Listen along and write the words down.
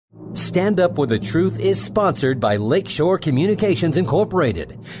Stand Up For the Truth is sponsored by Lakeshore Communications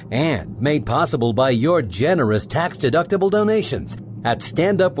Incorporated and made possible by your generous tax-deductible donations at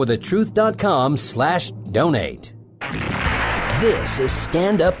standupforthetruth.com/donate. This is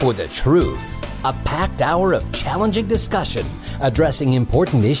Stand Up For the Truth, a packed hour of challenging discussion addressing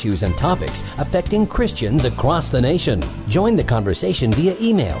important issues and topics affecting Christians across the nation. Join the conversation via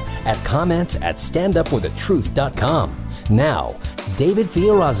email at comments@standupforthetruth.com. Now, David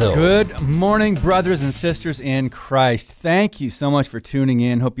Fiorazzo. Good morning, brothers and sisters in Christ. Thank you so much for tuning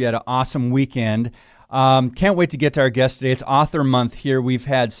in. Hope you had an awesome weekend. Can't wait to get to our guest today. It's Author Month here. We've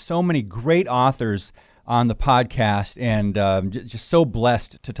had so many great authors on the podcast, and just so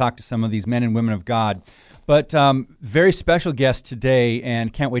blessed to talk to some of these men and women of God. But very special guest today,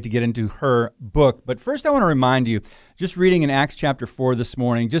 and can't wait to get into her book. But first I want to remind you, just reading in Acts chapter 4 this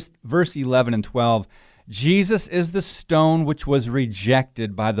morning, just verse 11 and 12, Jesus is the stone which was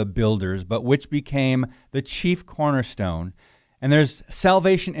rejected by the builders, but which became the chief cornerstone. And there's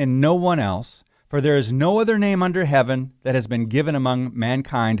salvation in no one else, for there is no other name under heaven that has been given among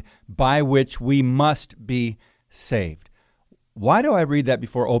mankind by which we must be saved. Why do I read that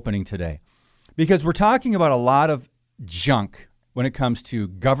before opening today? Because we're talking about a lot of junk when it comes to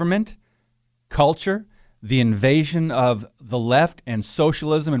government, culture, the invasion of the left and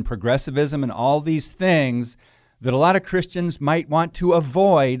socialism and progressivism and all these things that a lot of Christians might want to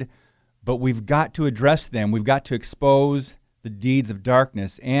avoid, but we've got to address them. We've got to expose the deeds of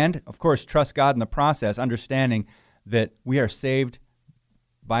darkness and, of course, trust God in the process, understanding that we are saved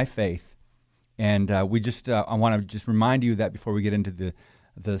by faith. And I want to just remind you that before we get into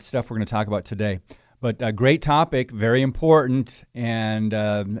the stuff we're going to talk about today. But a great topic, very important, and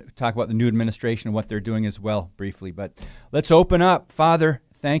talk about the new administration and what they're doing as well, briefly. But let's open up. Father,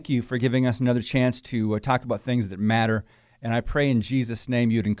 thank you for giving us another chance to talk about things that matter. And I pray in Jesus'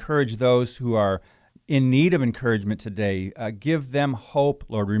 name you'd encourage those who are in need of encouragement today. Give them hope,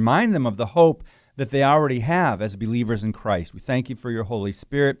 Lord. Remind them of the hope that they already have as believers in Christ. We thank you for your Holy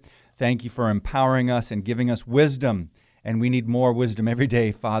Spirit. Thank you for empowering us and giving us wisdom. And we need more wisdom every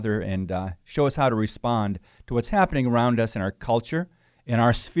day, Father, and show us how to respond to what's happening around us in our culture, in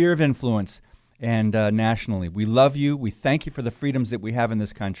our sphere of influence, and nationally. We love you. We thank you for the freedoms that we have in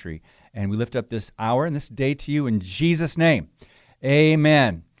this country. And we lift up this hour and this day to you in Jesus' name.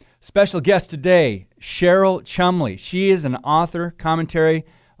 Amen. Special guest today, Cheryl Chumley. She is an author, commentary,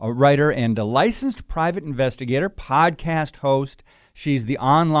 a writer, and a licensed private investigator, podcast host. She's the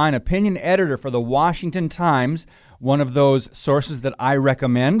online opinion editor for the Washington Times, one of those sources that I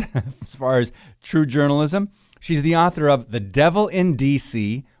recommend as far as true journalism. She's the author of The Devil in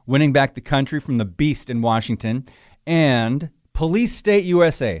D.C., Winning Back the Country from the Beast in Washington, and Police State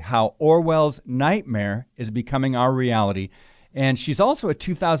USA, How Orwell's Nightmare is Becoming Our Reality. And she's also a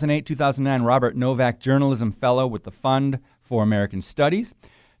 2008-2009 Robert Novak Journalism Fellow with the Fund for American Studies.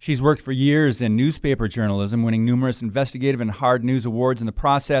 She's worked for years in newspaper journalism, winning numerous investigative and hard news awards in the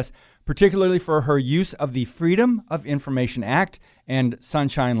process, particularly for her use of the Freedom of Information Act and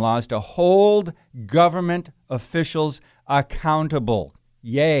Sunshine Laws to hold government officials accountable.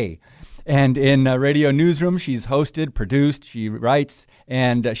 Yay. And in Radio Newsroom, she's hosted, produced, she writes,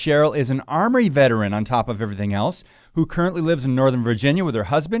 and Cheryl is an Army veteran on top of everything else, who currently lives in Northern Virginia with her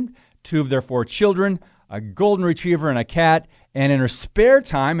husband, 2 of their 4 children, a golden retriever and a cat, and in her spare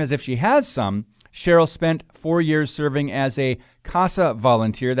time, as if she has some, Cheryl spent 4 years serving as a CASA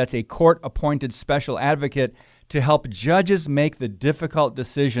volunteer, that's a court-appointed special advocate, to help judges make the difficult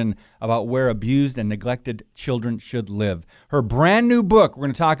decision about where abused and neglected children should live. Her brand new book we're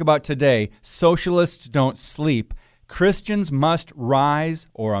going to talk about today, Socialists Don't Sleep, Christians Must Rise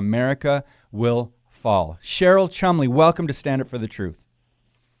or America Will Fall. Cheryl Chumley, welcome to Stand Up for the Truth.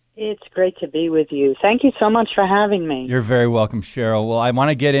 It's great to be with you. Thank you so much for having me. You're very welcome, Cheryl. Well, I want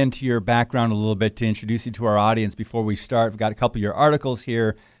to get into your background a little bit to introduce you to our audience before we start. We've got a couple of your articles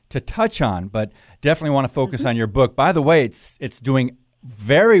here to touch on, but definitely want to focus on your book. By the way, it's doing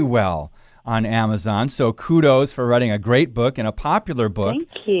very well on Amazon, so kudos for writing a great book and a popular book.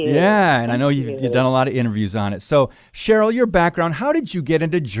 Thank you. Yeah, and I know you've done a lot of interviews on it. So, Cheryl, your background, how did you get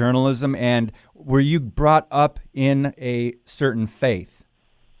into journalism, and were you brought up in a certain faith?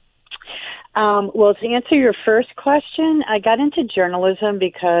 Well, to answer your first question, I got into journalism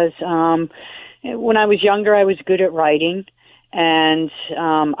because when I was younger, I was good at writing. And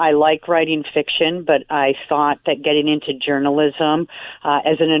I like writing fiction, but I thought that getting into journalism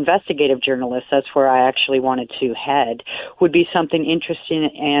as an investigative journalist, that's where I actually wanted to head, would be something interesting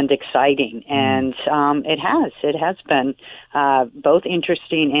and exciting. And it has been both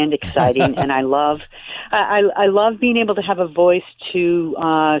interesting and exciting. And I love being able to have a voice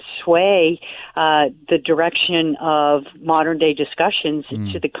to sway the direction of modern day discussions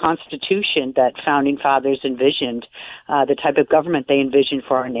to the Constitution that founding fathers envisioned, the type of government they envisioned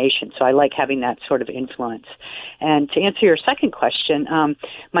for our nation. So I like having that sort of influence. And to answer your second question,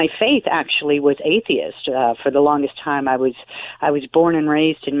 my faith actually was atheist. For the longest time, I was born and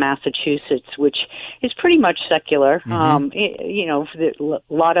raised in Massachusetts, which is pretty much secular. A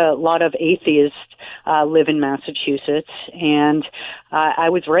lot of atheists live in Massachusetts, and I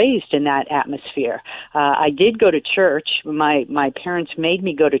was raised in that atmosphere. I did go to church. My parents made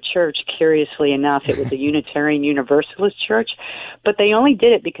me go to church. Curiously enough, it was a Unitarian Universalist church, but they only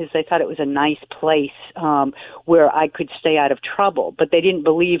did it because they thought it was a nice place where I could stay out of trouble. But they didn't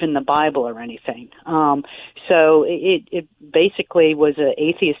believe in the Bible or anything. So it basically was an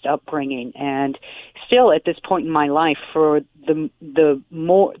atheist upbringing, and still at this point in my life, for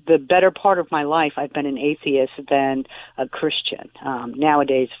the better part of my life, I've been an atheist than a Christian.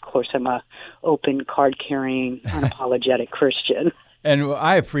 Nowadays, of course, I'm a open, card-carrying, unapologetic Christian. And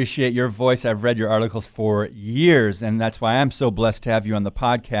I appreciate your voice. I've read your articles for years, and that's why I'm so blessed to have you on the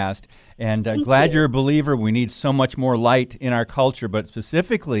podcast. And glad you're a believer. We need so much more light in our culture, but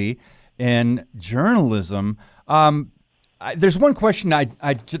specifically in journalism. There's one question I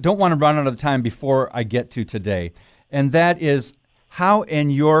don't want to run out of time before I get to today, and that is how, in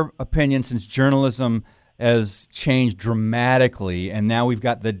your opinion, since journalism has changed dramatically, and now we've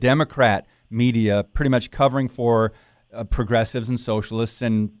got the Democrat media pretty much covering for progressives and socialists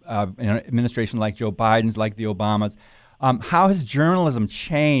and administration like Joe Biden's, like the Obamas. How has journalism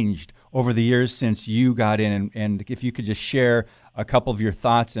changed over the years since you got in? And if you could just share a couple of your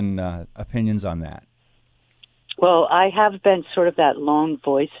thoughts and opinions on that. Well, I have been sort of that lone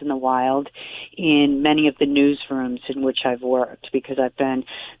voice in the wild in many of the newsrooms in which I've worked because I've been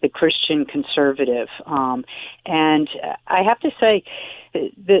the Christian conservative. And I have to say,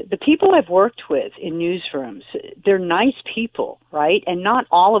 the people I've worked with in newsrooms, they're nice people, right? And not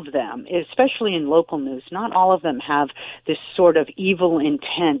all of them, especially in local news, not all of them have this sort of evil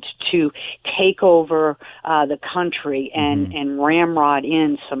intent to take over the country and ramrod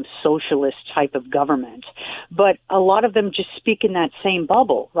in some socialist type of government. But a lot of them just speak in that same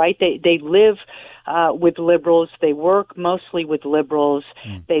bubble, right? They live with liberals. They work mostly with liberals.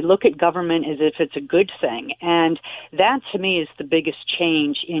 They look at government as if it's a good thing. And that, to me, is the biggest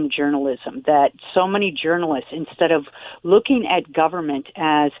change in journalism, that so many journalists, instead of looking at government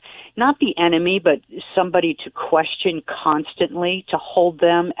as not the enemy, but somebody to question constantly, to hold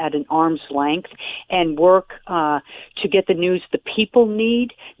them at an arm's length and work to get the news the people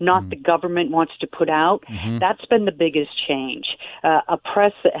need, not the government wants to put out, that's been the biggest change. A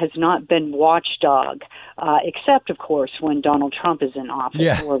press that has not been watchdog, except, of course, when Donald Trump is in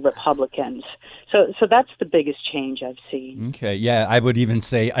office or Republicans. So that's the biggest change I've seen. Okay, yeah, I would even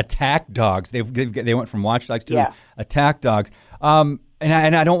say attack dogs. They went from watchdogs to attack dogs.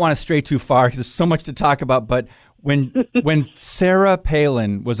 And I don't want to stray too far because there's so much to talk about, but when Sarah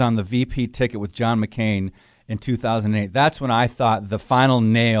Palin was on the VP ticket with John McCain in 2008, that's when I thought the final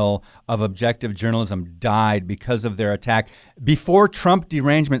nail of objective journalism died because of their attack. Before Trump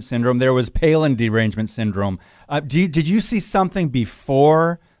derangement syndrome, there was Palin derangement syndrome. Did you see something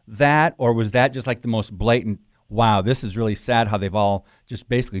before that, or was that just like the most blatant, wow, this is really sad how they've all just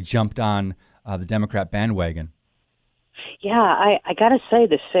basically jumped on the Democrat bandwagon? Yeah, I got to say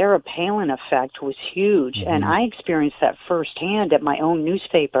the Sarah Palin effect was huge, and I experienced that firsthand at my own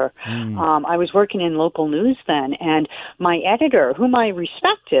newspaper. I was working in local news then, and my editor, whom I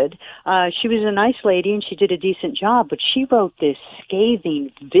respected, she was a nice lady and she did a decent job, but she wrote this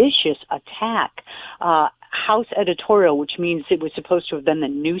scathing, vicious attack House editorial, which means it was supposed to have been the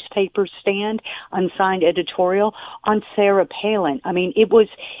newspaper stand, unsigned editorial, on Sarah Palin. I mean,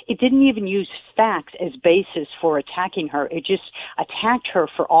 it didn't even use facts as basis for attacking her. It just attacked her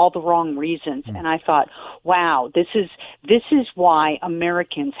for all the wrong reasons. And I thought, wow, this is why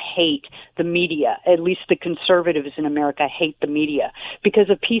Americans hate the media. At least the conservatives in America hate the media, because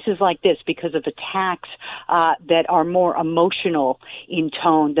of pieces like this, because of attacks that are more emotional in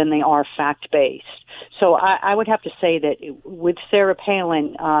tone than they are fact-based. So I would have to say that with Sarah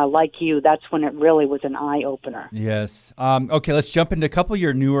Palin, like you, that's when it really was an eye-opener. Yes. Okay, let's jump into a couple of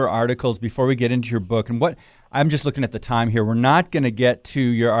your newer articles before we get into your book. And what I'm just looking at the time here. We're not going to get to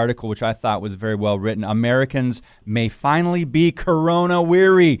your article, which I thought was very well written. Americans may finally be corona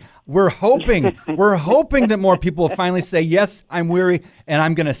weary. We're hoping that more people will finally say, yes, I'm weary, and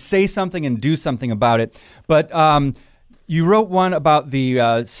I'm going to say something and do something about it. But you wrote one about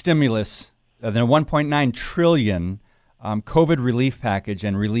the stimulus, the $1.9 trillion COVID relief package,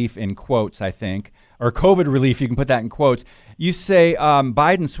 and relief in quotes, I think, or COVID relief, you can put that in quotes. You say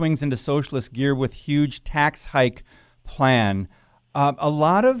Biden swings into socialist gear with huge tax hike plan. A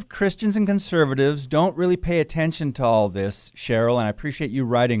lot of Christians and conservatives don't really pay attention to all this, Cheryl, and I appreciate you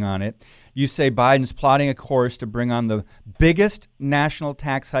writing on it. You say Biden's plotting a course to bring on the biggest national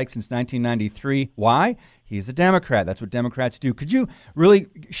tax hike since 1993. Why? He's a Democrat. That's what Democrats do. Could you really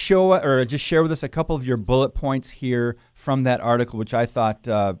show or just share with us a couple of your bullet points here from that article, which I thought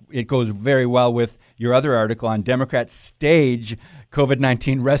it goes very well with your other article on Democrats stage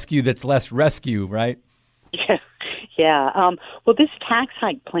COVID-19 rescue that's less rescue, right? Yeah. Yeah. Well, this tax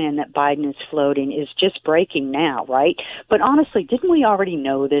hike plan that Biden is floating is just breaking now, right? But honestly, didn't we already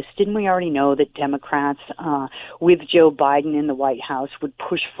know this? Didn't we already know that Democrats with Joe Biden in the White House would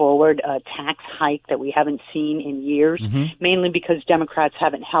push forward a tax hike that we haven't seen in years, mainly because Democrats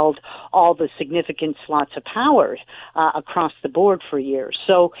haven't held all the significant slots of power across the board for years.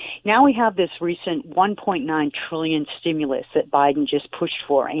 So now we have this recent $1.9 trillion stimulus that Biden just pushed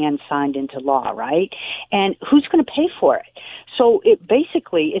for and signed into law, right? And who's going to pay for it? So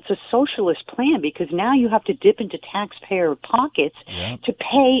it's a socialist plan, because now you have to dip into taxpayer pockets to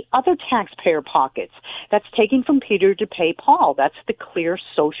pay other taxpayer pockets. That's taking from Peter to pay Paul. That's the clear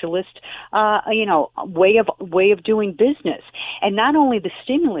socialist, way of doing business. And not only the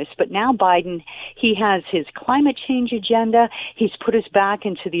stimulus, but now Biden, he has his climate change agenda. He's put us back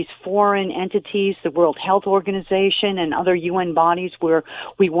into these foreign entities, the World Health Organization and other UN bodies, where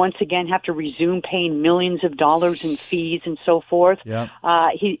we once again have to resume paying millions of dollars in fees and so forth. Yeah.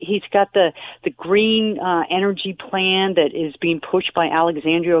 He's got the green energy plan that is being pushed by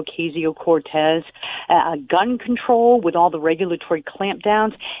Alexandria Ocasio-Cortez, gun control with all the regulatory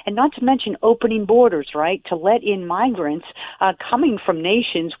clampdowns, and not to mention opening borders, right, to let in migrants coming from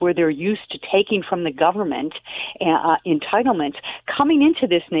nations where they're used to taking from the government entitlements, coming into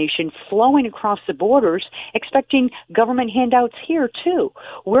this nation, flowing across the borders, expecting government handouts here, too.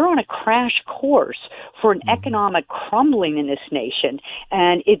 We're on a crash course for an economic crumbling in this nation,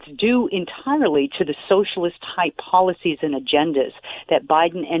 and it's due entirely to the socialist-type policies and agendas that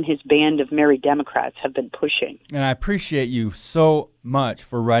Biden and his band of merry Democrats have been pushing. And I appreciate you so much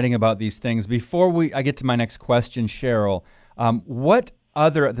for writing about these things. Before I get to my next question, Cheryl, what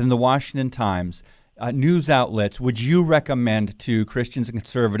other than the Washington Times news outlets would you recommend to Christians and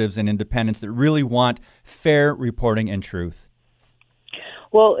conservatives and independents that really want fair reporting and truth?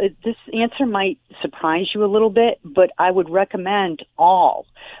 Well, this answer might surprise you a little bit, but I would recommend all.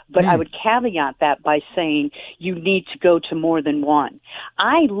 But I would caveat that by saying you need to go to more than one.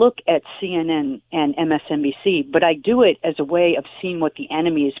 I look at CNN and MSNBC, but I do it as a way of seeing what the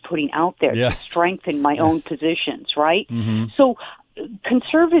enemy is putting out there to strengthen my own positions, right? So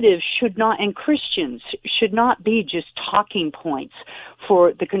conservatives should not, and Christians should not be just talking points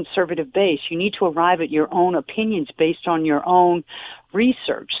for the conservative base. You need to arrive at your own opinions based on your own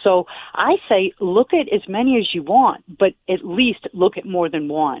research. So I say look at as many as you want, but at least look at more than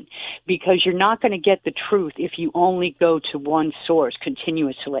one, because you're not going to get the truth if you only go to one source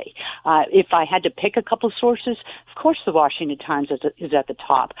continuously. If I had to pick a couple sources, of course the Washington Times is at the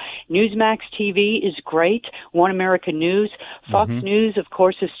top. Newsmax TV is great. One America News. Fox News, of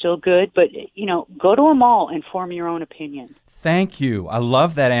course, is still good, but, go to them all and form your own opinion. Thank you. I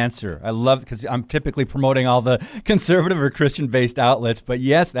love that answer. I love it because I'm typically promoting all the conservative or Christian-based outlets. But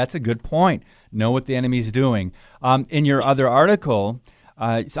yes, that's a good point. Know what the enemy's doing. In your other article,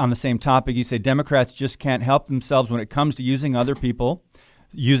 on the same topic, you say Democrats just can't help themselves when it comes to using other people,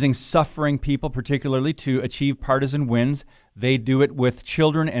 using suffering people particularly to achieve partisan wins. They do it with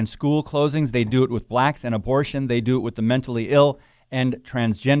children and school closings. They do it with blacks and abortion. They do it with the mentally ill and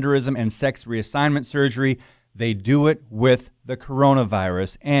transgenderism and sex reassignment surgery. They do it with the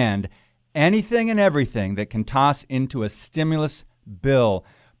coronavirus and anything and everything that can toss into a stimulus bill.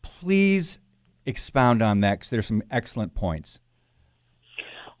 Please expound on that, because there's some excellent points.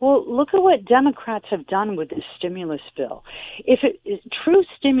 Well, look at what Democrats have done with this stimulus bill. True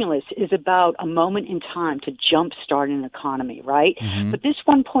stimulus is about a moment in time to jumpstart an economy, right? Mm-hmm. But this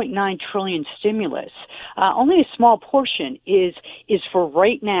 1.9 trillion stimulus, only a small portion is for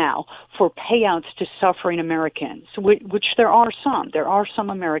right now for payouts to suffering Americans, which there are some. There are some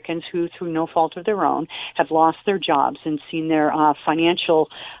Americans who, through no fault of their own, have lost their jobs and seen their financial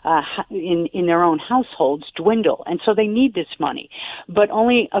in their own households dwindle, and so they need this money. But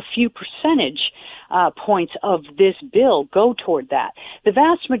only a few percentage points of this bill go toward that. The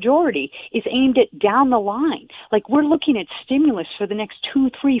vast majority is aimed at down the line. Like, we're looking at stimulus for the next 2,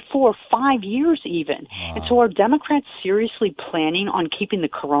 3, 4, 5 years even. Wow. And so are Democrats seriously planning on keeping the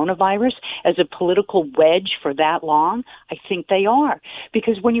coronavirus as a political wedge for that long? I think they are.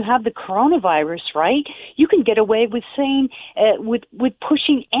 Because when you have the coronavirus, right, you can get away with saying, with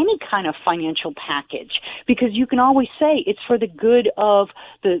pushing any kind of financial package, because you can always say it's for the good of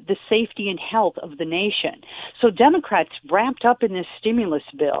the safety and health of the nation. So Democrats wrapped up in this stimulus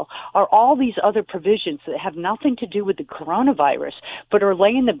bill are all these other provisions that have nothing to do with the coronavirus, but are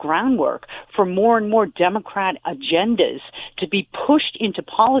laying the groundwork for more and more Democrat agendas to be pushed into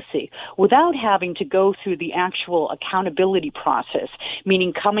policy without having to go through the actual accountability process,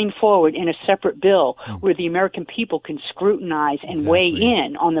 meaning coming forward in a separate bill where the American people can scrutinize and weigh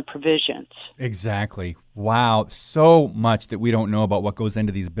in on the provisions. Exactly. Wow. So much that we don't know about what goes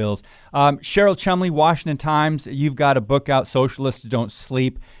into these bills. Cheryl Chumley, Washington Times, you've got a book out, Socialists Don't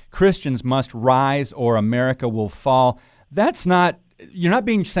Sleep. Christians Must Rise or America Will Fall. You're not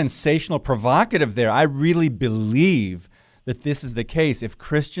being sensational, provocative there. I really believe that this is the case. If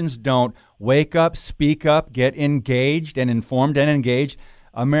Christians don't wake up, speak up, get engaged and informed and engaged,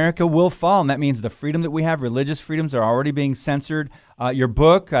 America will fall, and that means the freedom that we have, religious freedoms, are already being censored. Your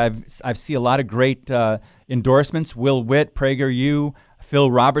book, I've seen a lot of great endorsements. Will Witt, PragerU,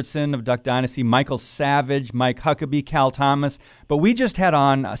 Phil Robertson of Duck Dynasty, Michael Savage, Mike Huckabee, Cal Thomas. But we just had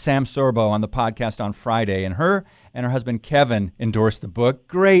on Sam Sorbo on the podcast on Friday, and her husband Kevin endorsed the book.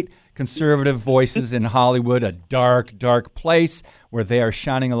 Great conservative voices in Hollywood, a dark, dark place where they are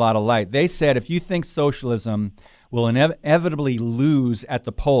shining a lot of light. They said, if you think socialism will inevitably lose at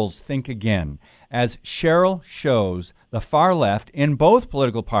the polls, think again. As Cheryl shows, the far left in both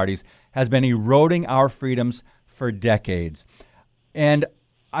political parties has been eroding our freedoms for decades. And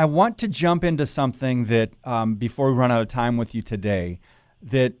I want to jump into something that, before we run out of time with you today,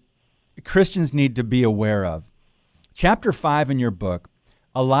 that Christians need to be aware of. Chapter 5 in your book,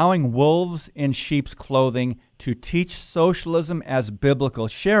 Allowing Wolves in Sheep's Clothing to Teach Socialism as Biblical.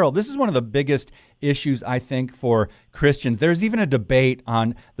 Cheryl, this is one of the biggest issues, I think, for Christians. There's even a debate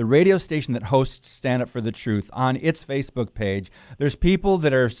on the radio station that hosts Stand Up for the Truth on its Facebook page. There's people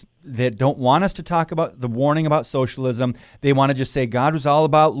that don't want us to talk about the warning about socialism. They want to just say God was all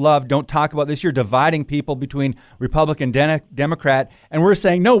about love. Don't talk about this. You're dividing people between Republican and Democrat. And we're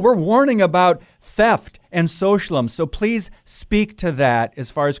saying, no, we're warning about theft and socialism. So please speak to that as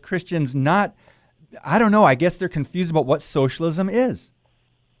far as Christians not, I don't know, I guess they're confused about what socialism is.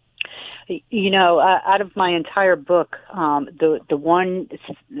 You know, out of my entire book, the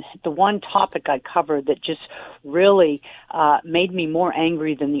one topic I covered that just really made me more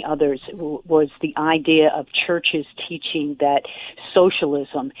angry than the others was the idea of churches teaching that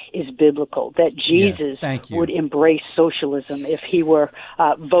socialism is biblical, that Jesus would embrace socialism if he were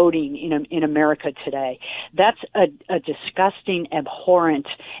voting in America today. That's a disgusting, abhorrent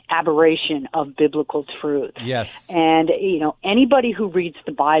aberration of biblical truth. Yes. And, you know, anybody who reads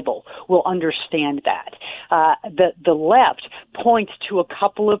the Bible will understand that. The left points to a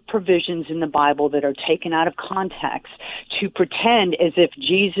couple of provisions in the Bible that are taken out of context to pretend as if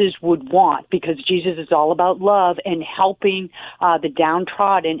Jesus would want, because Jesus is all about love and helping the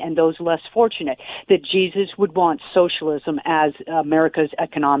downtrodden and those less fortunate, that Jesus would want socialism as America's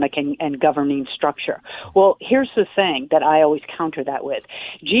economic and governing structure. Well, here's the thing that I always counter that with.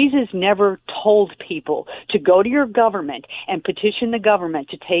 Jesus never told people to go to your government and petition the government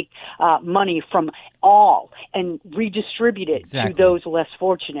to take money from all and redistribute it to those less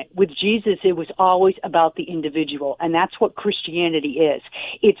fortunate. With Jesus, it was always about the individual, and that's what Christianity is.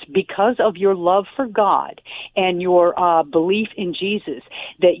 It's because of your love for God and your belief in Jesus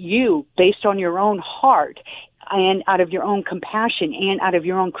that you, based on your own heart, and out of your own compassion and out of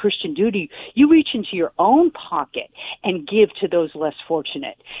your own Christian duty, you reach into your own pocket and give to those less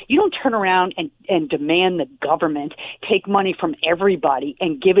fortunate. You don't turn around and demand the government take money from everybody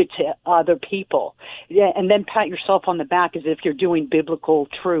and give it to other people, and then pat yourself on the back as if you're doing biblical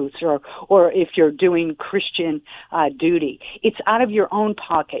truths or if you're doing Christian duty. It's out of your own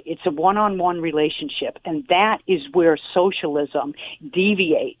pocket. It's a one-on-one relationship, and that is where socialism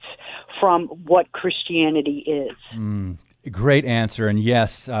deviates from what Christianity is. Great answer. And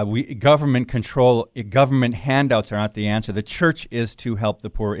yes, government control, government handouts are not the answer. The church is to help the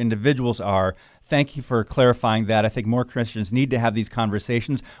poor. Individuals are. Thank you for clarifying that. I think more Christians need to have these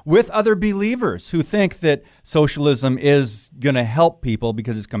conversations with other believers who think that socialism is going to help people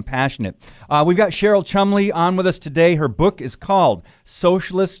because it's compassionate. We've got Cheryl Chumley on with us today. Her book is called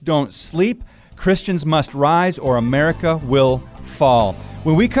Socialists Don't Sleep. Christians Must Rise or America Will Fall.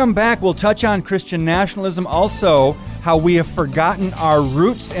 When we come back, we'll touch on Christian nationalism, also how we have forgotten our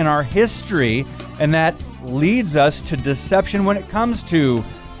roots and our history, and that leads us to deception when it comes to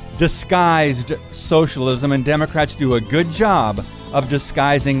disguised socialism, and Democrats do a good job of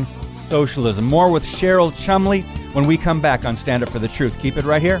disguising socialism. More with Cheryl Chumley when we come back on Stand Up for the Truth. Keep it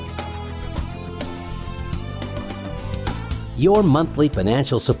right here. Your monthly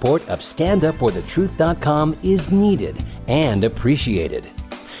financial support of StandUpForTheTruth.com is needed and appreciated.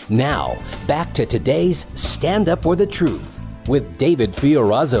 Now, back to today's Stand Up for the Truth with David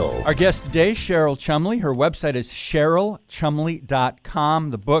Fiorazo. Our guest today, Cheryl Chumley. Her website is CherylChumley.com.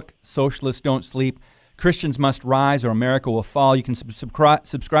 The book, Socialists Don't Sleep, Christians Must Rise or America Will Fall. You can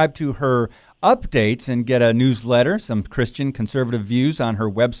subscribe to her updates and get a newsletter, some Christian conservative views on her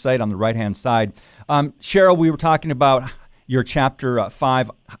website on the right-hand side. Cheryl, we were talking about your chapter 5,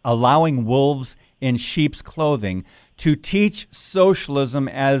 Allowing Wolves in Sheep's Clothing, to teach socialism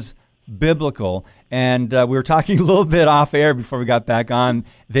as biblical. And we were talking a little bit off air before we got back on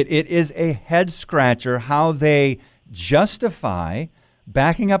that it is a head-scratcher how they justify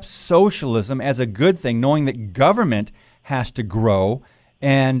backing up socialism as a good thing, knowing that government has to grow,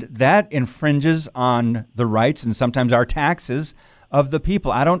 and that infringes on the rights and sometimes our taxes of the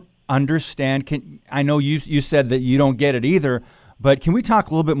people. I don't understand. I know you said that you don't get it either, but can we talk a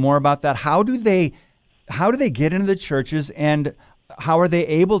little bit more about that? How do they get into the churches, and how are they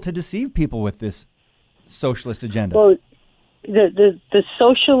able to deceive people with this socialist agenda? Well, the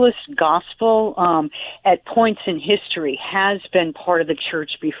socialist gospel at points in history has been part of the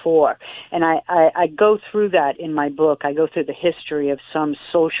church before, and I go through that in my book. I go through the history of some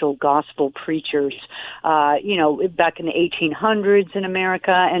social gospel preachers, back in the 1800s in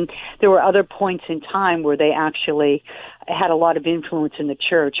America, and there were other points in time where they actually had a lot of influence in the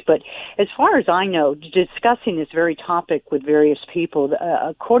church. But as far as I know, discussing this very topic with various people,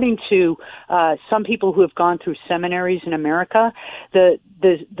 according to some people who have gone through seminaries in America, the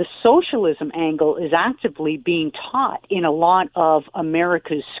socialism angle is actively being taught in a lot of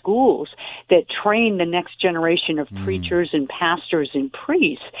America's schools that train the next generation of preachers and pastors and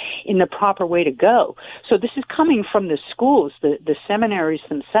priests in the proper way to go. So this is coming from the schools, the seminaries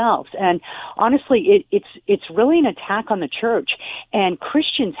themselves. And honestly, it's really an attack on the church. And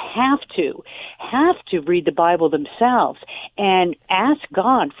Christians have to read the Bible themselves and ask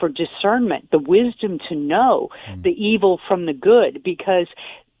God for discernment, the wisdom to know the evil from the good, because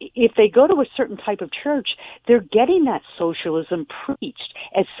if they go to a certain type of church, they're getting that socialism preached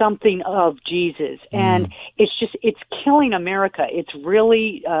as something of Jesus. And it's killing America. It's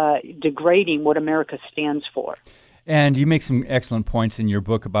really degrading what America stands for. And you make some excellent points in your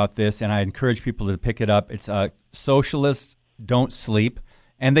book about this, and I encourage people to pick it up. It's Socialists Don't Sleep,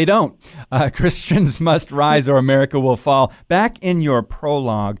 and they don't. Christians Must Rise or America Will Fall. Back in your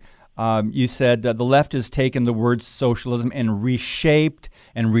prologue, you said the left has taken the word socialism and reshaped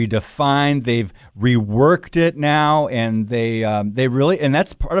and redefined. They've reworked it now, and they really, and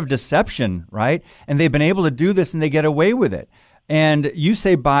that's part of deception, right? And they've been able to do this, and they get away with it. And you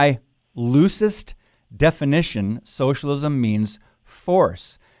say by loosest definition, socialism means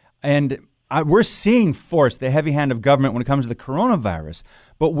force. And we're seeing force, the heavy hand of government when it comes to the coronavirus,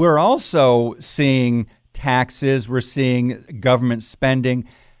 but we're also seeing taxes, we're seeing government spending,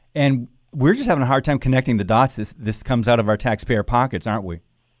 and we're just having a hard time connecting the dots. This comes out of our taxpayer pockets, aren't we?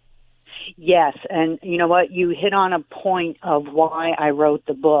 Yes, and you know what? You hit on a point of why I wrote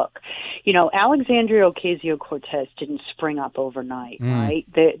the book. You know, Alexandria Ocasio-Cortez didn't spring up overnight, right?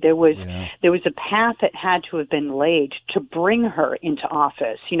 There was a path that had to have been laid to bring her into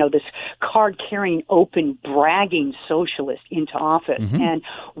office. You know, this card-carrying, open, bragging socialist into office. And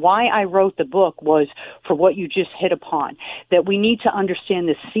why I wrote the book was for what you just hit upon, that we need to understand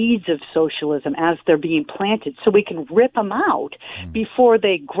the seeds of socialism as they're being planted so we can rip them out before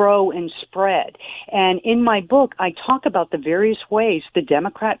they grow and spread. And in my book, I talk about the various ways the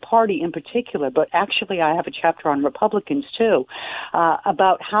Democrat Party in particular, but actually I have a chapter on Republicans too,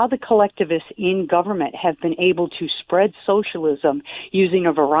 about how the collectivists in government have been able to spread socialism using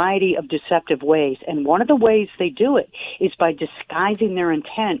a variety of deceptive ways. And one of the ways they do it is by disguising their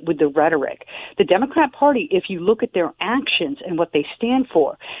intent with the rhetoric. The Democrat Party, if you look at their actions and what they stand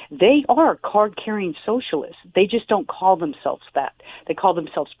for, they are card-carrying socialists. They just don't call themselves that. They call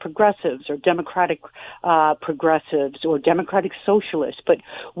themselves progressives or democratic progressives or democratic socialists. But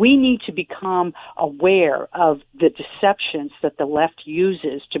we need to become aware of the deceptions that the left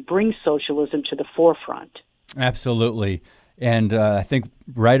uses to bring socialism to the forefront. Absolutely. And I think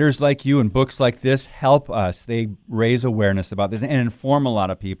writers like you and books like this help us. They raise awareness about this and inform a lot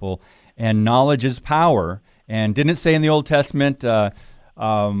of people. And knowledge is power. And didn't it say in the Old Testament, God's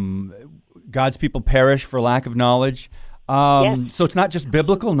people perish for lack of knowledge? Yes. So it's not just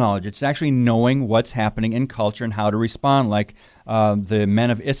biblical knowledge. It's actually knowing what's happening in culture and how to respond, like the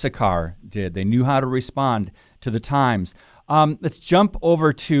men of Issachar did. They knew how to respond to the times. Let's jump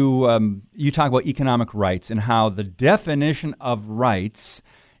over to, you talk about economic rights and how the definition of rights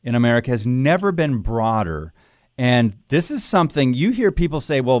in America has never been broader. And this is something you hear people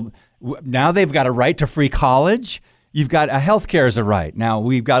say, well, now they've got a right to free college. You've got health care as a right. Now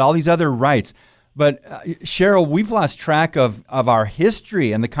we've got all these other rights. But Cheryl, we've lost track of our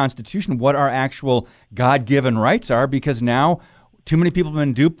history and the Constitution, what our actual God-given rights are, because now too many people have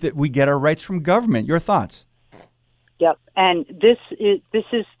been duped that we get our rights from government. Your thoughts? Yep, and this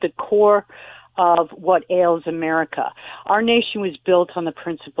is the core of what ails America. Our nation was built on the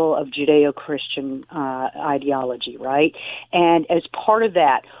principle of Judeo-Christian ideology, right? And as part of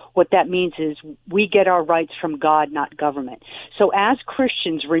that, what that means is we get our rights from God, not government. So as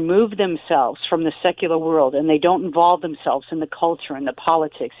Christians remove themselves from the secular world and they don't involve themselves in the culture and the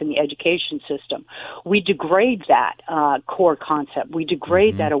politics and the education system, we degrade that core concept. We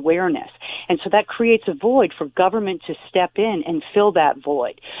degrade that awareness. And so that creates a void for government to step in and fill that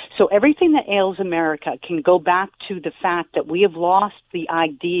void. So everything that ails America can go back to the fact that we have lost the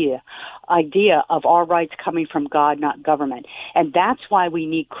idea of our rights coming from God, not government. And that's why we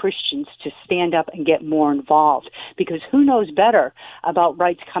need Christians to stand up and get more involved, because who knows better about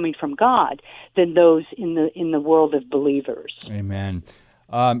rights coming from God than those in the world of believers. Amen.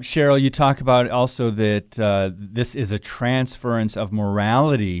 Cheryl, you talk about also that this is a transference of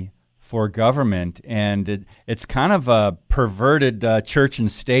morality for government, and it's kind of a perverted church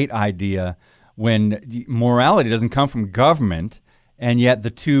and state idea when morality doesn't come from government, and yet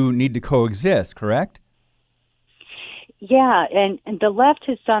the two need to coexist, correct? Yeah, and the left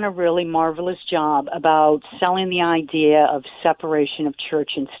has done a really marvelous job about selling the idea of separation of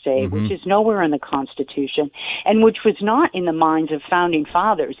church and state, which is nowhere in the Constitution, and which was not in the minds of founding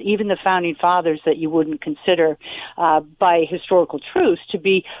fathers, even the founding fathers that you wouldn't consider by historical truths to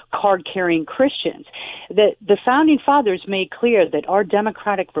be card-carrying Christians. The founding fathers made clear that our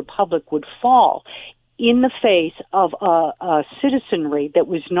democratic republic would fall in the face of a citizenry that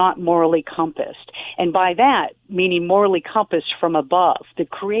was not morally compassed. And by that, meaning morally compassed from above, the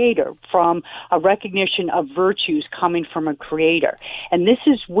Creator, from a recognition of virtues coming from a Creator. And this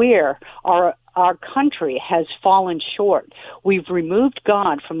is where our country has fallen short. We've removed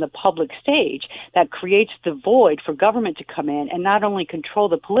God from the public stage. That creates the void for government to come in and not only control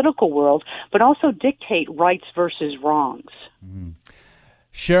the political world, but also dictate rights versus wrongs.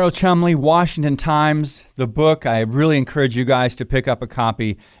 Cheryl Chumley, Washington Times, the book. I really encourage you guys to pick up a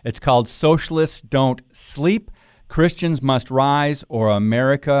copy. It's called Socialists Don't Sleep. Christians Must Rise or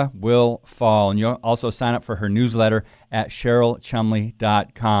America Will Fall. And you'll also sign up for her newsletter at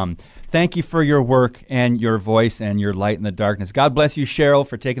CherylChumley.com. Thank you for your work and your voice and your light in the darkness. God bless you, Cheryl,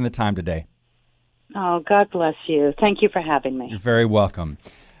 for taking the time today. Oh, God bless you. Thank you for having me. You're very welcome.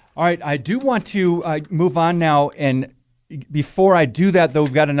 All right, I do want to move on now, and before I do that, though,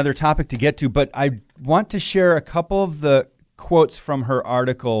 we've got another topic to get to, but I want to share a couple of the quotes from her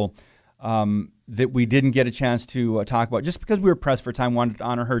article that we didn't get a chance to talk about, just because we were pressed for time, wanted to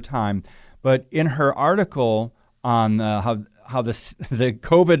honor her time. But in her article on how the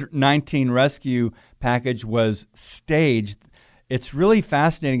COVID-19 rescue package was staged, it's really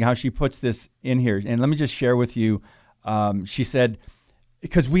fascinating how she puts this in here. And let me just share with you. She said,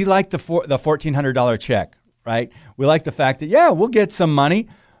 because we like the $1,400 check, right? We like the fact that, we'll get some money,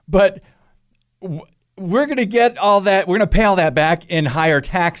 but we're going to get all that. We're going to pay all that back in higher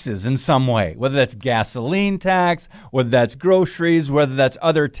taxes in some way, whether that's gasoline tax, whether that's groceries, whether that's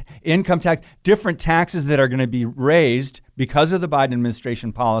other income tax, different taxes that are going to be raised because of the Biden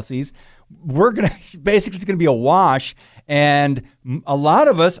administration policies. We're going to basically, it's going to be a wash. And a lot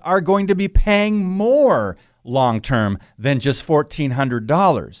of us are going to be paying more long-term than just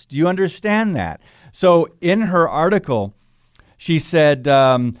 $1,400. Do you understand that? So in her article, she said,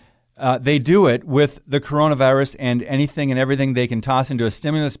 they do it with the coronavirus and anything and everything they can toss into a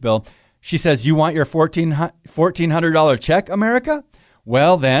stimulus bill. She says, you want your $1,400 check, America?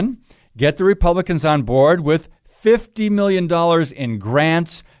 Well, then, get the Republicans on board with $50 million in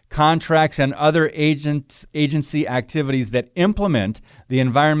grants, contracts, and other agency activities that implement the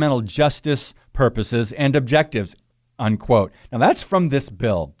environmental justice purposes and objectives, unquote. Now, that's from this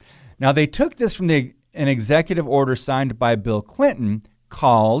bill. Now, they took this from an executive order signed by Bill Clinton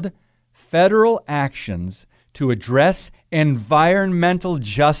called Federal Actions to Address Environmental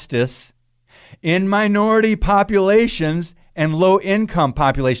Justice in Minority Populations and Low-Income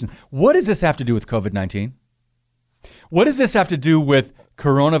Populations. What does this have to do with COVID-19? What does this have to do with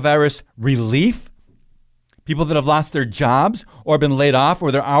coronavirus relief? People that have lost their jobs or been laid off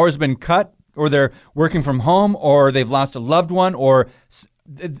or their hours been cut or they're working from home or they've lost a loved one or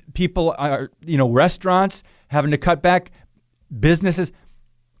people are, restaurants having to cut back businesses.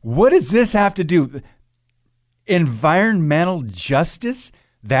 What does this have to do? Environmental justice?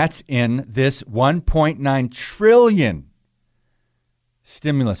 That's in this $1.9 trillion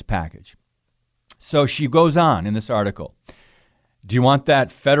stimulus package. So she goes on in this article. Do you want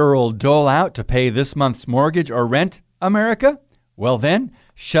that federal dole out to pay this month's mortgage or rent, America? Well then,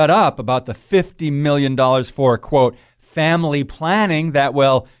 shut up about the $50 million for, quote, family planning that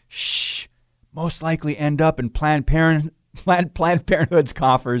will, most likely end up in Planned Parenthood's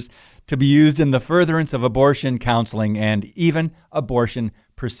coffers to be used in the furtherance of abortion counseling and even abortion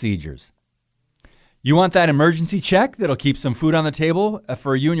procedures. You want that emergency check that'll keep some food on the table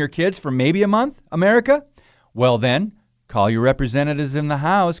for you and your kids for maybe a month, America? Well then, call your representatives in the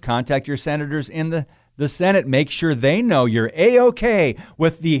House, contact your senators in the Senate, make sure they know you're A-OK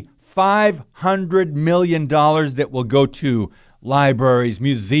with the $500 million that will go to libraries,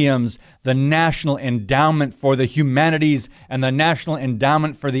 museums, the National Endowment for the Humanities, and the National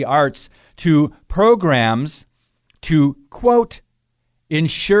Endowment for the Arts to programs to, quote,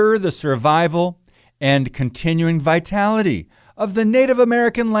 ensure the survival and continuing vitality of the Native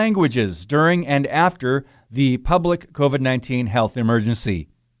American languages during and after the public COVID-19 health emergency,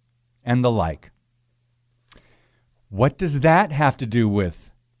 and the like. What does that have to do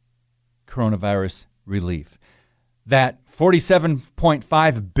with coronavirus relief? That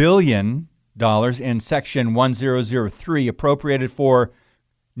 $47.5 billion in Section 1003 appropriated for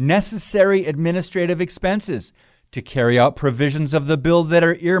necessary administrative expenses to carry out provisions of the bill that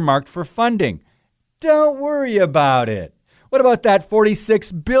are earmarked for funding. Don't worry about it. What about that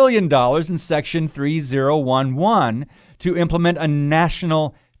 $46 billion in Section 3011 to implement a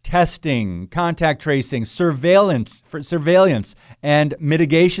national testing, contact tracing, surveillance, and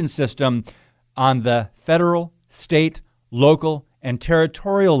mitigation system on the federal, state, local, and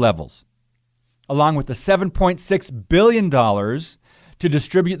territorial levels, along with the $7.6 billion to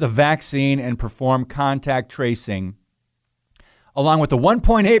distribute the vaccine and perform contact tracing, along with the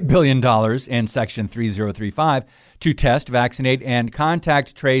 $1.8 billion in Section 3035 to test, vaccinate, and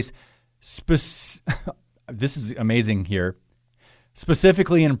contact trace, this is amazing here,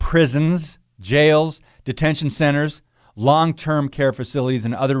 specifically in prisons, jails, detention centers, long-term care facilities,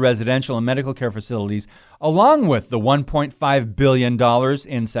 and other residential and medical care facilities, along with the $1.5 billion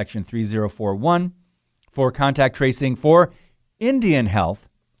in Section 3041 for contact tracing for Indian health.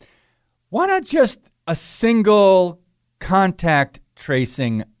 Why not just a single contact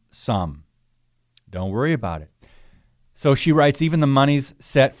tracing sum? Don't worry about it. So she writes, even the monies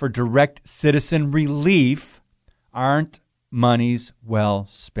set for direct citizen relief aren't monies well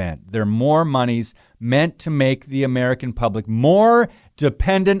spent. They're more monies meant to make the American public more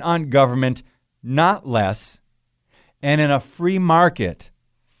dependent on government, not less, and in a free market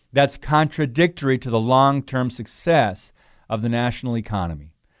that's contradictory to the long-term success of the national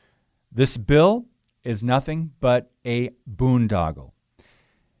economy. This bill is nothing but a boondoggle.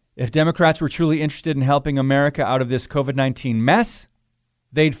 If Democrats were truly interested in helping America out of this COVID-19 mess,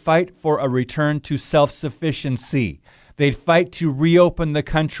 they'd fight for a return to self-sufficiency. They'd fight to reopen the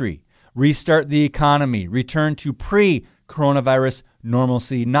country, restart the economy, return to pre post-coronavirus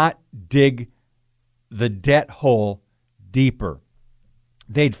normalcy, not dig the debt hole deeper.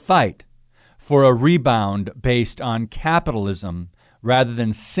 They'd fight for a rebound based on capitalism rather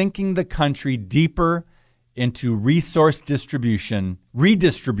than sinking the country deeper into resource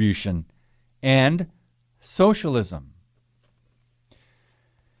redistribution, and socialism.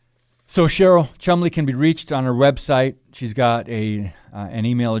 So Cheryl Chumley can be reached on her website. She's got an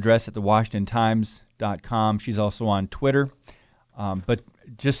email address at thewashingtontimes.com. She's also on Twitter. But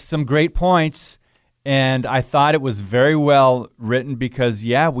just some great points. And I thought it was very well written because,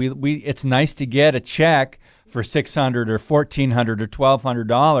 it's nice to get a check for $600 or $1,400 or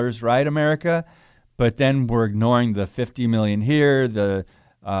 $1,200, right, America? But then we're ignoring the $50 million here, the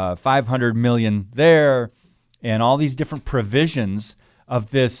 $500 million there, and all these different provisions of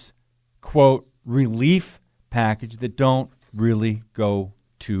this, quote, relief package that don't really go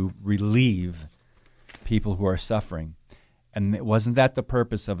to relieve people who are suffering. And wasn't that the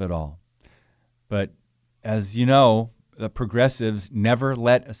purpose of it all? But as you know, the progressives never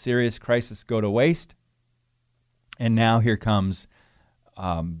let a serious crisis go to waste. And now here comes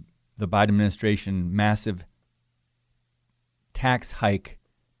the Biden administration massive tax hike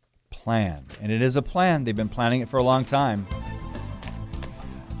plan. And it is a plan. They've been planning it for a long time.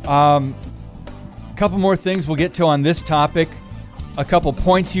 A couple more things we'll get to on this topic. A couple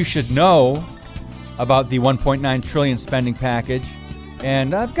points you should know about the $1.9 trillion spending package.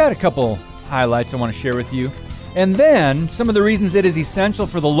 And I've got a couple highlights I want to share with you. And then some of the reasons it is essential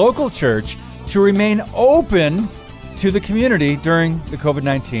for the local church to remain open to the community during the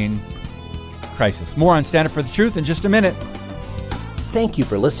COVID-19 crisis. More on Stand Up for the Truth in just a minute. Thank you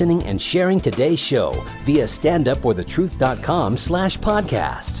for listening and sharing today's show via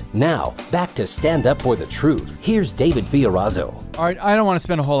standupforthetruth.com/podcast. Now, back to Stand Up for the Truth. Here's David Fiorazo. All right, I don't want to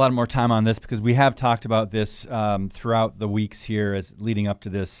spend a whole lot more time on this because we have talked about this throughout the weeks here as leading up to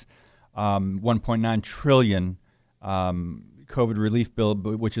this $1.9 trillion COVID relief bill,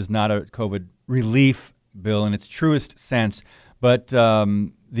 which is not a COVID relief bill in its truest sense. But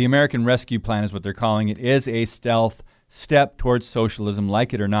the American Rescue Plan is what they're calling it, is a stealth step towards socialism,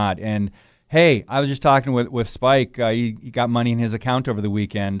 like it or not. And hey, I was just talking with Spike. He got money in his account over the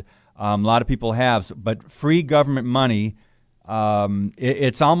weekend. A lot of people have, but free government money,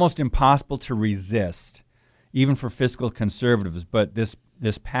 it's almost impossible to resist, even for fiscal conservatives. But this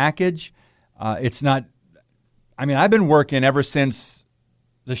package, it's not. I mean, I've been working ever since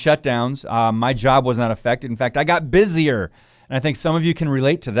the shutdowns. My job was not affected. In fact, I got busier, and I think some of you can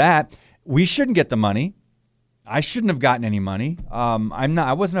relate to that. We shouldn't get the money. I shouldn't have gotten any money.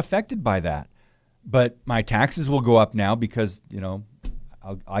 I wasn't affected by that, but my taxes will go up now because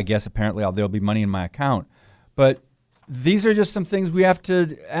I guess apparently there'll be money in my account. But these are just some things we have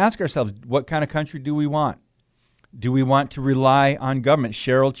to ask ourselves: what kind of country do we want? Do we want to rely on government?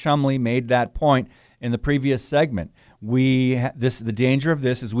 Cheryl Chumley made that point in the previous segment. The danger of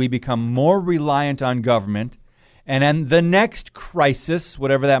this is we become more reliant on government, and in the next crisis,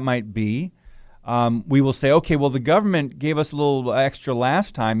 whatever that might be, we will say, okay, well, the government gave us a little extra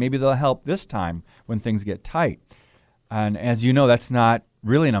last time. Maybe they'll help this time when things get tight. And as you know, that's not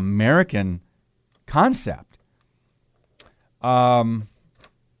really an American concept. So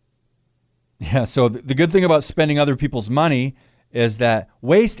the good thing about spending other people's money is that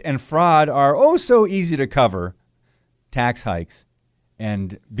waste and fraud are oh so easy to cover. Tax hikes.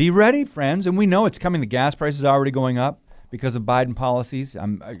 And be ready, friends. And we know it's coming. The gas prices are already going up because of Biden policies.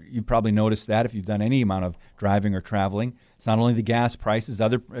 You probably noticed that if you've done any amount of driving or traveling. It's not only the gas prices,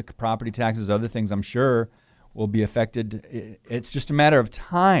 other property taxes, other things I'm sure will be affected. It's just a matter of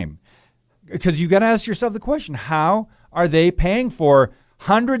time. Because you got to ask yourself the question, how are they paying for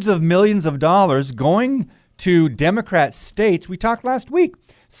hundreds of millions of dollars going to Democrat states? We talked last week.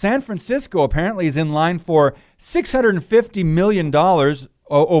 San Francisco apparently is in line for $650 million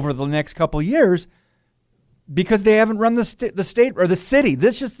over the next couple of years because they haven't run the state or the city.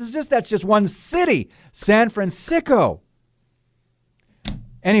 That's just one city, San Francisco.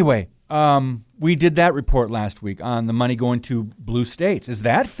 Anyway, we did that report last week on the money going to blue states. Is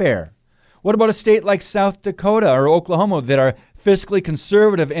that fair? What about a state like South Dakota or Oklahoma that are fiscally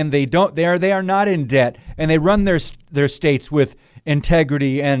conservative and they are not in debt and they run their states with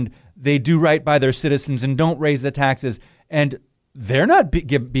integrity and they do right by their citizens and don't raise the taxes, and they're not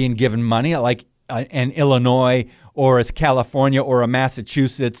being given money like an Illinois or as California or a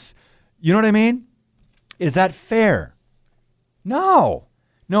Massachusetts? You know what I mean? Is that fair? No,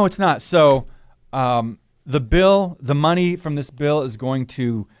 it's not. So the money from this bill is going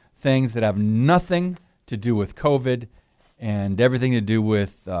to things that have nothing to do with COVID and everything to do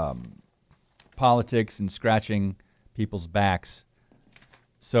with politics and scratching people's backs.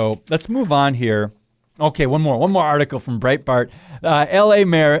 So let's move on here. Okay, one more article from Breitbart. L.A.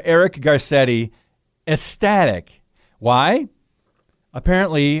 Mayor Eric Garcetti, ecstatic. Why?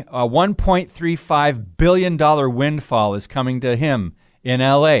 Apparently, a $1.35 billion windfall is coming to him in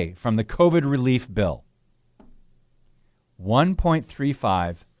L.A. from the COVID relief bill.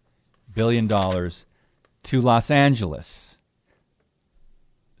 $1.35 billion to Los Angeles.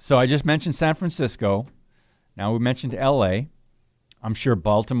 So I just mentioned San Francisco. Now we mentioned L.A. I'm sure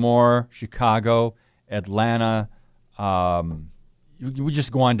Baltimore, Chicago, Atlanta, we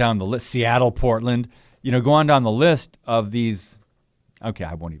just go on down the list, Seattle, Portland, go on down the list of these. Okay,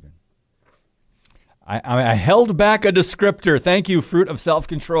 I won't even. I held back a descriptor. Thank you, fruit of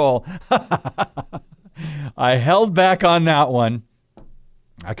self-control. I held back on that one.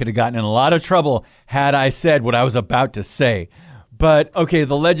 I could have gotten in a lot of trouble had I said what I was about to say. But, okay,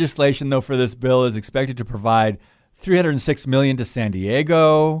 the legislation, though, for this bill is expected to provide $306 million to San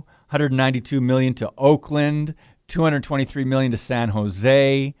Diego, $192 million to Oakland, $223 million to San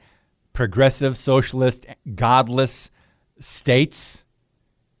Jose, progressive, socialist, godless cities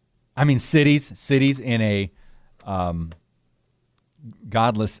in a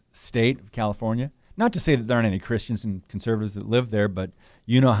godless state of California. Not to say that there aren't any Christians and conservatives that live there, but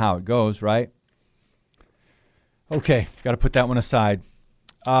you know how it goes, right? Okay, got to put that one aside.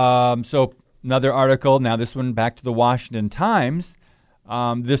 So another article, now this one back to the Washington Times.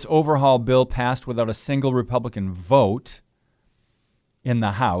 This overhaul bill passed without a single Republican vote in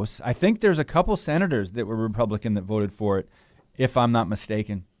the House. I think there's a couple senators that were Republican that voted for it, if I'm not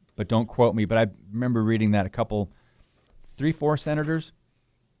mistaken. But don't quote me. But I remember reading that 3-4 senators.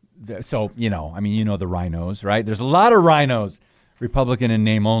 So, the rhinos, right? There's a lot of rhinos, Republican in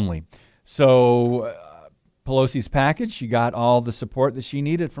name only. So Pelosi's package, she got all the support that she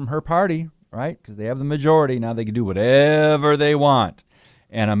needed from her party, right? Because they have the majority. Now they can do whatever they want.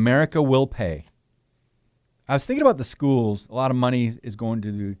 And America will pay. I was thinking about the schools. A lot of money is going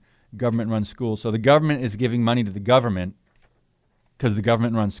to the government-run schools. So the government is giving money to the government because the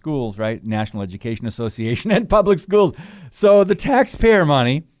government runs schools, right? National Education Association and public schools. So the taxpayer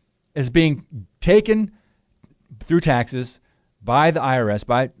money is being taken through taxes by the IRS,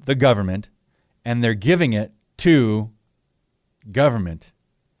 by the government, and they're giving it to government.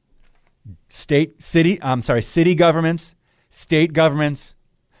 City governments, state governments,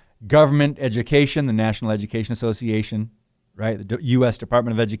 government education, the National Education Association, right? The U.S.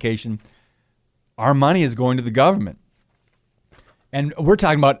 Department of Education. Our money is going to the government. And we're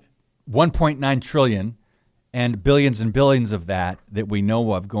talking about $1.9 trillion and billions of that we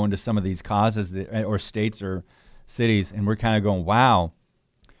know of going to some of these causes or states or cities. And we're kind of going, wow,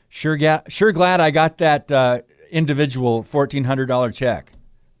 sure glad I got that individual $1,400 check.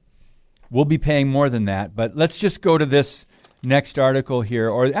 We'll be paying more than that. But let's just go to this next article here.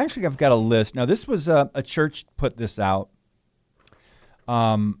 Or actually, I've got a list. Now, this was a church put this out.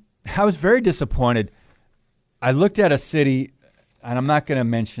 I was very disappointed. I looked at a city, and I'm not going to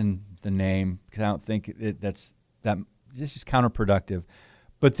mention the name because I don't think that's just counterproductive.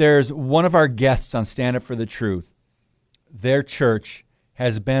 But there's one of our guests on Stand Up for the Truth. Their church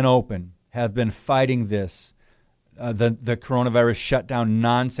has been open, have been fighting this, the coronavirus shutdown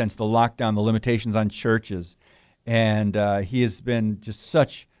nonsense, the lockdown, the limitations on churches. And he has been just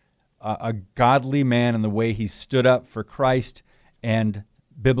such a godly man in the way he stood up for Christ and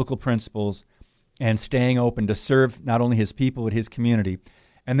biblical principles and staying open to serve not only his people but his community.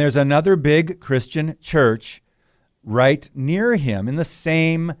 And there's another big Christian church right near him in the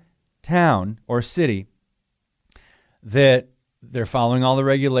same town or city that they're following all the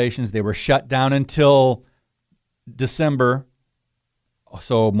regulations. They were shut down until December.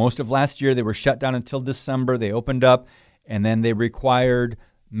 So most of last year, they were shut down until December. They opened up, and then they required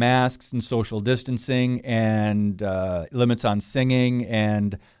masks and social distancing and limits on singing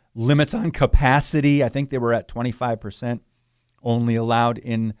and limits on capacity. I think they were at 25% only allowed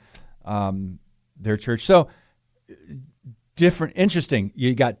in their church. So different, interesting.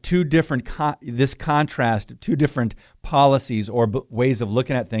 You got two different, this contrast, two different policies or ways of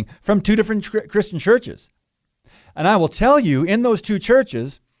looking at things from two different Christian churches. And I will tell you, in those two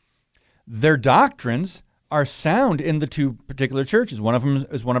churches, their doctrines are sound in the two particular churches. One of them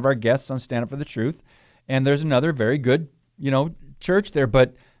is one of our guests on Stand Up for the Truth, and there's another very good, church there.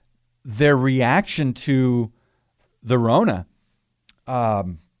 But their reaction to the Rona,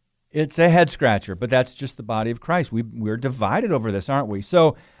 it's a head scratcher. But that's just the body of Christ. We're divided over this, aren't we?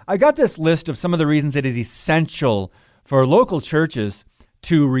 So I got this list of some of the reasons it is essential for local churches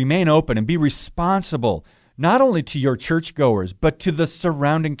to remain open and be responsible not only to your churchgoers, but to the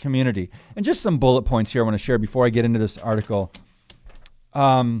surrounding community. And just some bullet points here I want to share before I get into this article,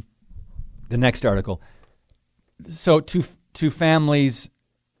 the next article. So to families,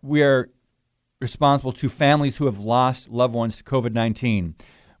 we are responsible to families who have lost loved ones to COVID-19.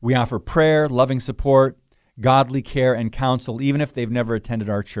 We offer prayer, loving support, godly care, and counsel, even if they've never attended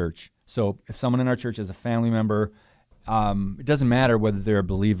our church. So if someone in our church is a family member, it doesn't matter whether they're a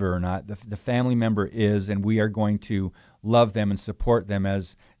believer or not. The family member is, and we are going to love them and support them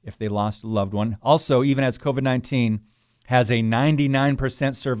as if they lost a loved one. Also, even as COVID-19 has a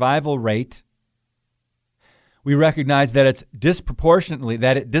 99% survival rate, we recognize that it disproportionately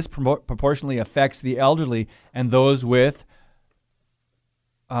affects the elderly and those with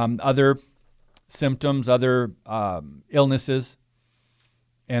other symptoms, other illnesses,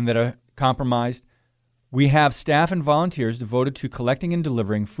 and that are compromised. We have staff and volunteers devoted to collecting and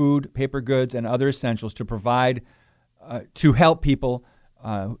delivering food, paper goods, and other essentials to provide, to help people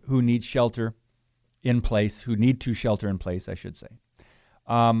who need shelter in place, I should say.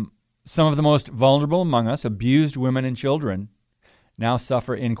 Some of the most vulnerable among us, abused women and children, now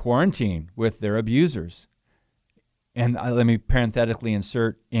suffer in quarantine with their abusers. And let me parenthetically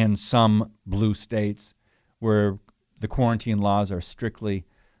insert, in some blue states where the quarantine laws are strictly,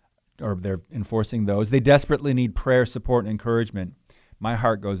 or they're enforcing those, they desperately need prayer, support, and encouragement. My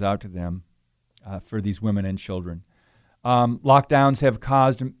heart goes out to them for these women and children. Lockdowns have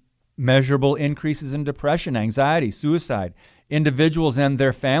caused measurable increases in depression, anxiety, suicide. Individuals and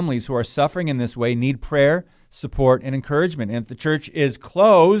their families who are suffering in this way need prayer, support, and encouragement. And if the church is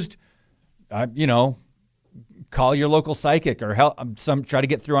closed, call your local psychic or try to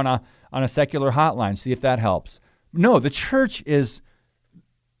get through on a secular hotline, see if that helps. No, the church is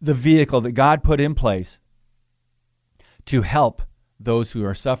the vehicle that God put in place to help those who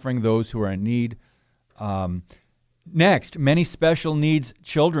are suffering, those who are in need. Next, many special needs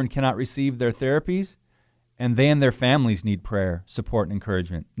children cannot receive their therapies, and they and their families need prayer, support, and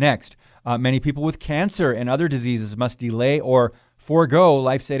encouragement. Next, many people with cancer and other diseases must delay or forego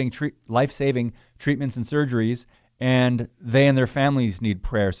life-saving treatments and surgeries, and they and their families need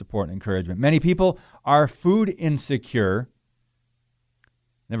prayer, support, and encouragement. Many people are food insecure,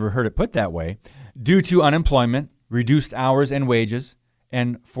 never heard it put that way, due to unemployment, reduced hours and wages,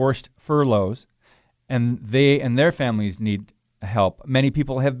 and forced furloughs, and they and their families need help. Many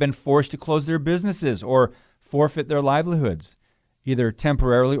people have been forced to close their businesses or forfeit their livelihoods, either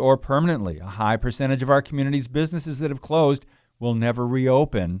temporarily or permanently. A high percentage of our community's businesses that have closed will never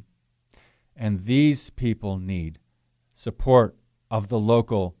reopen, and these people need support of the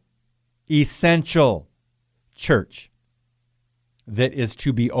local essential church that is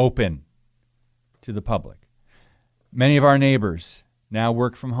to be open to the public. Many of our neighbors now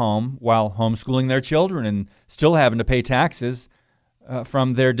work from home while homeschooling their children and still having to pay taxes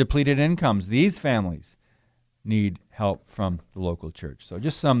from their depleted incomes. These families need help from the local church. So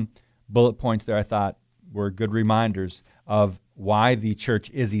just some bullet points there I thought were good reminders of why the church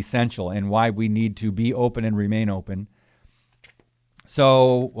is essential and why we need to be open and remain open.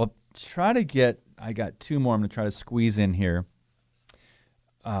 So we'll try to I got two more I'm going to try to squeeze in here.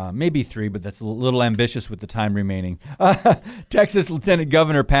 Maybe three, but that's a little ambitious with the time remaining. Texas Lieutenant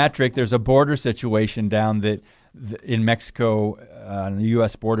Governor Patrick, there's a border situation down in Mexico, on the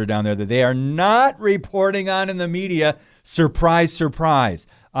U.S. border down there, that they are not reporting on in the media. Surprise, surprise.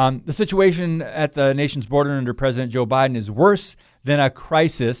 The situation at the nation's border under President Joe Biden is worse than a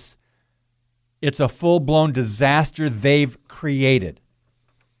crisis. It's a full-blown disaster they've created.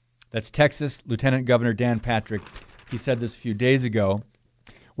 That's Texas Lieutenant Governor Dan Patrick. He said this a few days ago.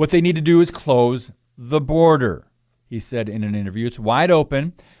 What they need to do is close the border, he said in an interview. It's wide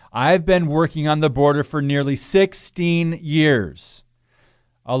open. I've been working on the border for nearly 16 years.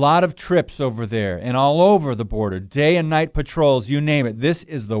 A lot of trips over there and all over the border, day and night patrols, you name it. This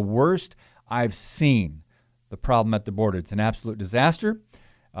is the worst I've seen, the problem at the border. It's an absolute disaster.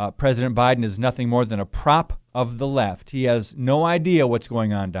 President Biden is nothing more than a prop of the left. He has no idea what's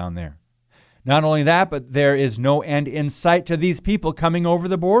going on down there. Not only that, but there is no end in sight to these people coming over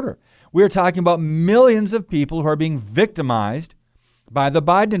the border. We are talking about millions of people who are being victimized by the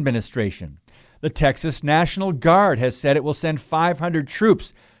Biden administration. The Texas National Guard has said it will send 500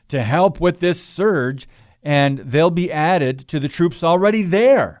 troops to help with this surge, and they'll be added to the troops already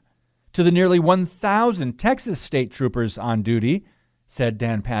there, to the nearly 1,000 Texas state troopers on duty, said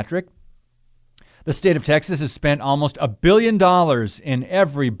Dan Patrick. The state of Texas has spent almost $1 billion in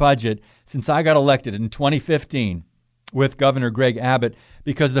every budget since I got elected in 2015 with Governor Greg Abbott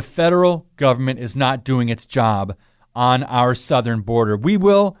because the federal government is not doing its job on our southern border. We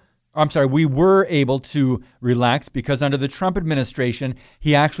will we were able to relax because under the Trump administration,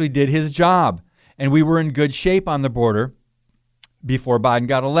 he actually did his job. And we were in good shape on the border before Biden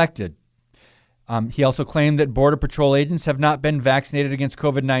got elected. He also claimed that Border Patrol agents have not been vaccinated against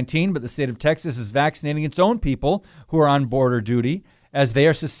COVID-19, but the state of Texas is vaccinating its own people who are on border duty as they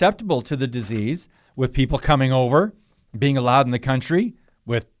are susceptible to the disease, with people coming over, being allowed in the country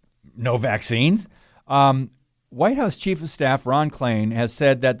with no vaccines. White House Chief of Staff Ron Klain has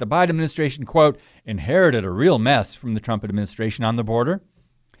said that the Biden administration, quote, inherited a real mess from the Trump administration on the border,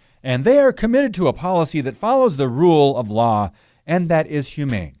 and they are committed to a policy that follows the rule of law and that is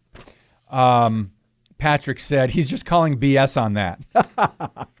humane. Patrick said he's just calling BS on that.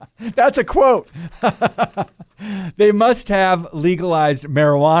 That's a quote. They must have legalized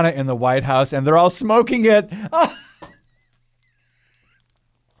marijuana in the White House, and they're all smoking it.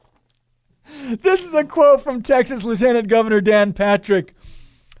 This is a quote from Texas Lieutenant Governor Dan Patrick.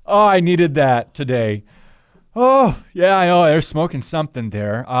 Oh, I needed that today. Oh, yeah, I know. They're smoking something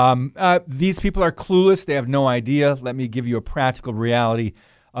there. These people are clueless. They have no idea. Let me give you a practical reality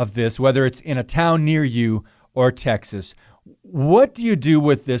of this, whether it's in a town near you or Texas. What do you do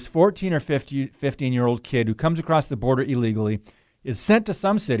with this 14 or 15-year-old kid who comes across the border illegally, is sent to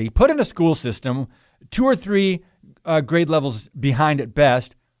some city, put in a school system, 2 or 3 grade levels behind at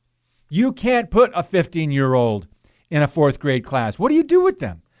best? You can't put a 15-year-old in a 4th grade class. What do you do with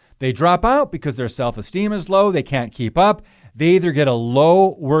them? They drop out because their self-esteem is low. They can't keep up. They either get a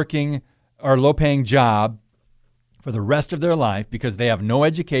low-working or low-paying job for the rest of their life because they have no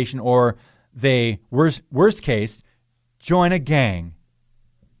education, or they, worst case, join a gang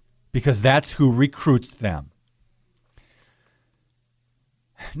because that's who recruits them.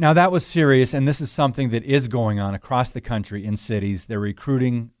 Now, that was serious, and this is something that is going on across the country in cities. They're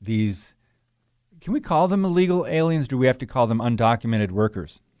recruiting these, can we call them illegal aliens? Do we have to call them undocumented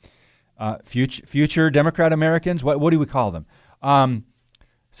workers? Future Democrat Americans? What do we call them?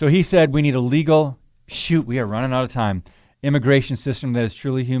 So he said we need a legal, we are running out of time, immigration system that is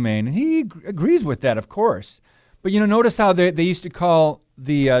truly humane. And he agrees with that, of course. But, notice how they used to call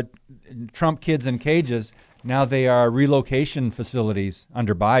the Trump kids in cages. Now they are relocation facilities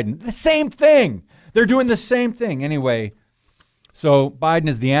under Biden. The same thing. They're doing the same thing. Anyway, so Biden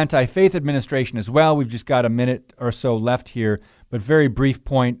is the anti-faith administration as well. We've just got a minute or so left here, but very brief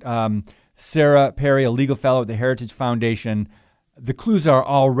point. Sarah Perry, a legal fellow at the Heritage Foundation, the clues are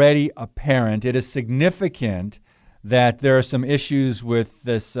already apparent. It is significant that there are some issues with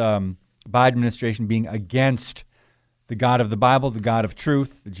this Biden administration being against the God of the Bible, the God of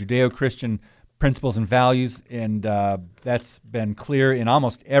truth, the Judeo-Christian principles and values, and that's been clear in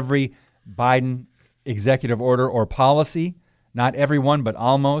almost every Biden executive order or policy. Not everyone, but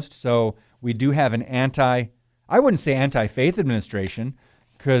almost. So we do have an I wouldn't say anti-faith administration,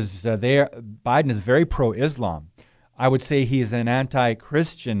 because Biden is very pro-Islam. I would say he is an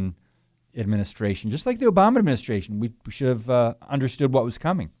anti-Christian administration, just like the Obama administration. We should have understood what was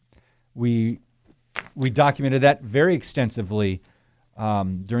coming. We documented that very extensively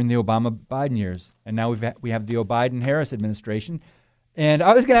during the Obama-Biden years, and now we have the Biden-Harris administration. And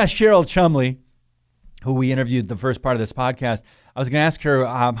I was going to ask Cheryl Chumley, who we interviewed the first part of this podcast, I was going to ask her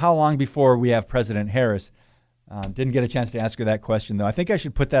how long before we have President Harris. Didn't get a chance to ask her that question, though. I think I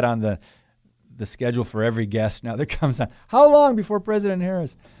should put that on the schedule for every guest now that comes on. How long before President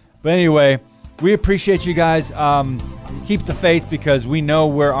Harris? But anyway, we appreciate you guys. Keep the faith, because we know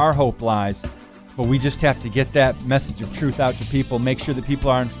where our hope lies. But we just have to get that message of truth out to people, make sure that people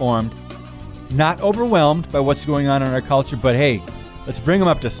are informed, not overwhelmed by what's going on in our culture, but hey, let's bring them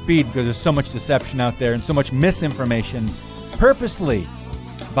up to speed, because there's so much deception out there and so much misinformation purposely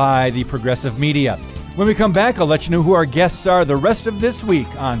by the progressive media. When we come back, I'll let you know who our guests are the rest of this week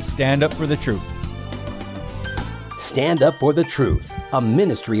on Stand Up for the Truth. Stand Up for the Truth, a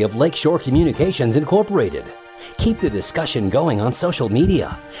ministry of Lakeshore Communications Incorporated. Keep the discussion going on social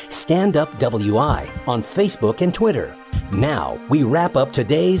media. Stand Up WI on Facebook and Twitter. Now, we wrap up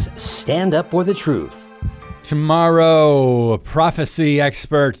today's Stand Up for the Truth. Tomorrow, prophecy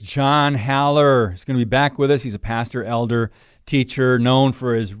expert John Haller is going to be back with us. He's a pastor, elder, teacher, known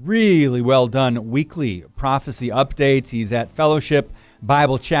for his really well-done weekly prophecy updates. He's at Fellowship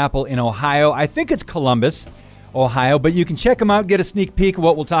Bible Chapel in Ohio. I think it's Columbus, Ohio, but you can check him out, get a sneak peek of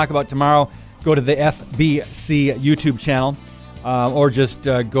what we'll talk about tomorrow. Go to the FBC YouTube channel, or just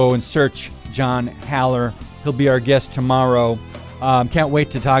go and search John Haller. He'll be our guest tomorrow. Can't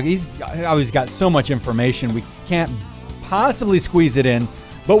wait to talk. He's always got so much information. We can't possibly squeeze it in,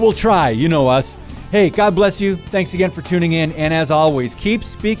 but we'll try. You know us. Hey, God bless you. Thanks again for tuning in. And as always, keep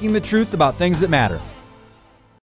speaking the truth about things that matter.